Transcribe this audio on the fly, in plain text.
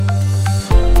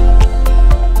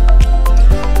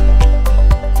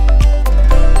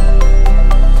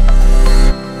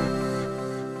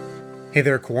Hey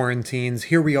there, quarantines.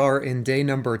 Here we are in day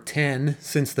number 10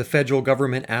 since the federal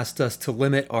government asked us to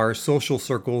limit our social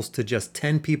circles to just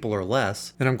 10 people or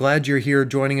less. And I'm glad you're here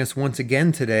joining us once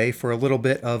again today for a little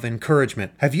bit of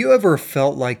encouragement. Have you ever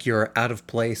felt like you're out of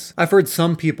place? I've heard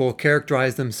some people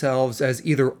characterize themselves as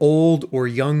either old or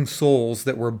young souls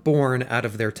that were born out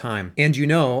of their time. And you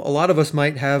know, a lot of us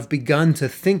might have begun to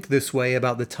think this way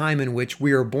about the time in which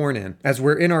we are born in. As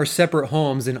we're in our separate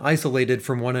homes and isolated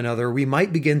from one another, we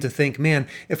might begin to think, man,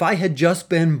 if I had just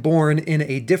been born in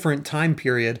a different time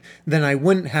period, then I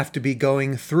wouldn't have to be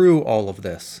going through all of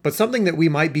this. But something that we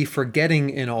might be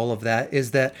forgetting in all of that is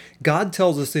that God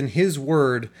tells us in His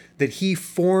Word that He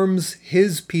forms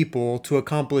His people to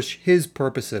accomplish His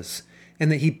purposes,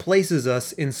 and that He places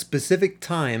us in specific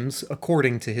times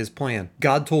according to His plan.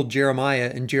 God told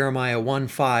Jeremiah in Jeremiah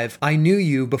 1:5, "I knew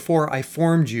you before I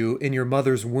formed you in your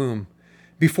mother's womb.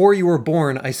 Before you were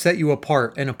born, I set you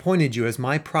apart and appointed you as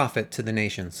my prophet to the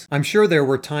nations." I'm sure there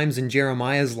were times in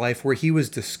Jeremiah's life where he was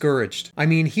discouraged. I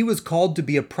mean, he was called to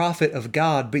be a prophet of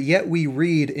God, but yet we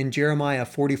read in Jeremiah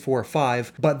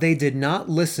 44:5, "But they did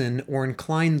not listen or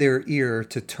incline their ear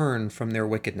to turn from their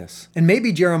wickedness." And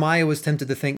maybe Jeremiah was tempted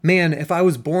to think, man, if I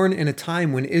was born in a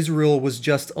time when Israel was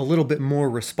just a little bit more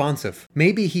responsive.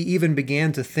 Maybe he even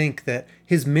began to think that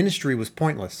his ministry was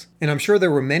pointless. And I'm sure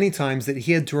there were many times that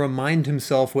he had to remind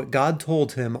himself what God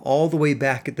told him all the way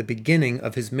back at the beginning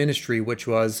of his ministry, which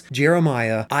was,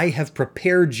 Jeremiah, I have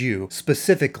prepared you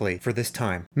specifically for this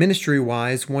time.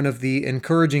 Ministry-wise, one of the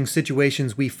encouraging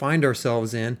situations we find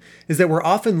ourselves in is that we're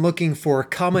often looking for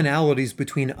commonalities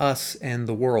between us and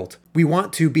the world. We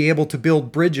want to be able to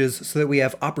build bridges so that we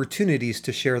have opportunities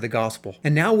to share the gospel.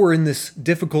 And now we're in this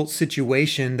difficult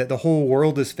situation that the whole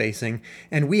world is facing,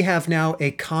 and we have now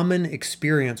a common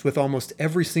experience with almost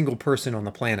every single person on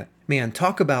the planet. Man,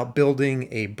 talk about building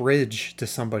a bridge to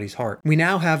somebody's heart. We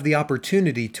now have the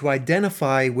opportunity to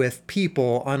identify with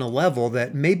people on a level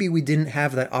that maybe we didn't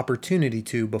have that opportunity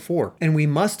to before. And we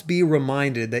must be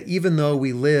reminded that even though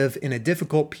we live in a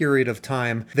difficult period of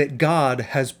time, that God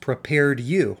has prepared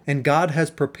you, and God has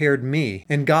prepared me,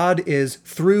 and God is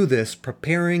through this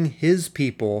preparing His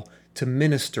people to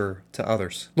minister to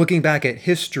others. Looking back at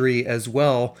history as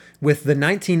well, with the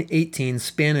 1918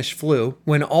 Spanish flu,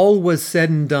 when all was said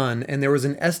and done, and there was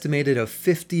an estimated of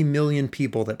 50 million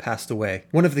people that passed away,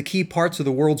 one of the key parts of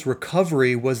the world's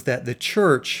recovery was that the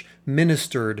church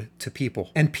ministered to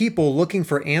people. And people looking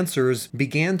for answers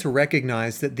began to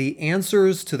recognize that the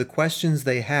answers to the questions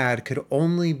they had could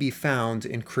only be found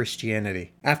in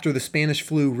Christianity. After the Spanish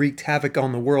flu wreaked havoc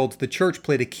on the world, the church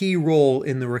played a key role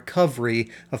in the recovery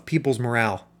of people's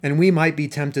morale. And we might be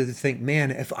tempted to think, man,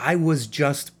 if I was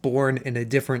just born in a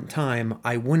different time,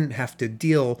 I wouldn't have to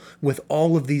deal with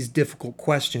all of these difficult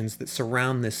questions that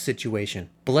surround this situation.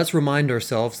 But let's remind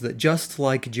ourselves that just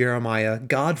like Jeremiah,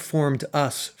 God formed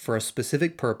us for a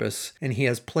specific purpose, and He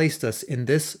has placed us in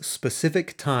this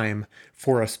specific time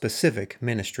for a specific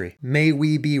ministry. May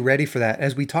we be ready for that.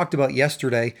 As we talked about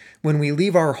yesterday, when we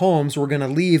leave our homes, we're going to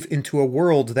leave into a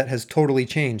world that has totally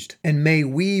changed. And may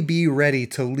we be ready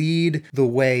to lead the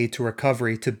way to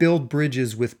recovery, to build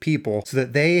bridges with people so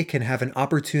that they can have an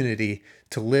opportunity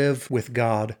to live with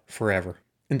God forever.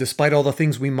 And despite all the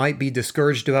things we might be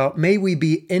discouraged about, may we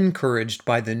be encouraged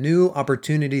by the new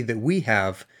opportunity that we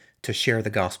have to share the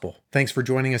gospel. Thanks for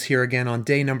joining us here again on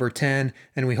day number 10,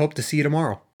 and we hope to see you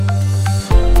tomorrow.